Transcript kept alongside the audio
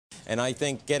And I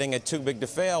think getting it too big to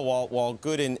fail, while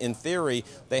good in theory,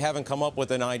 they haven't come up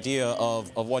with an idea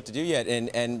of what to do yet.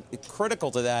 And critical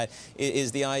to that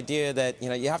is the idea that,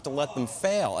 you have to let them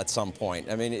fail at some point.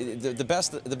 I mean,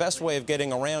 the best way of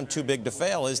getting around too big to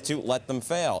fail is to let them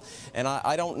fail. And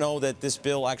I don't know that this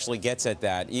bill actually gets at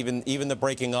that. Even the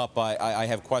breaking up, I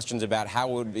have questions about how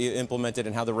it would be implemented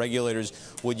and how the regulators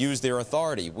would use their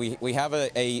authority. We have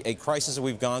a crisis that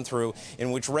we've gone through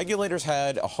in which regulators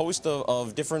had a host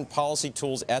of different policy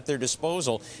tools at their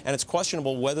disposal, and it's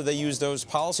questionable whether they use those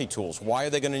policy tools. Why are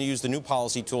they going to use the new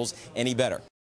policy tools any better?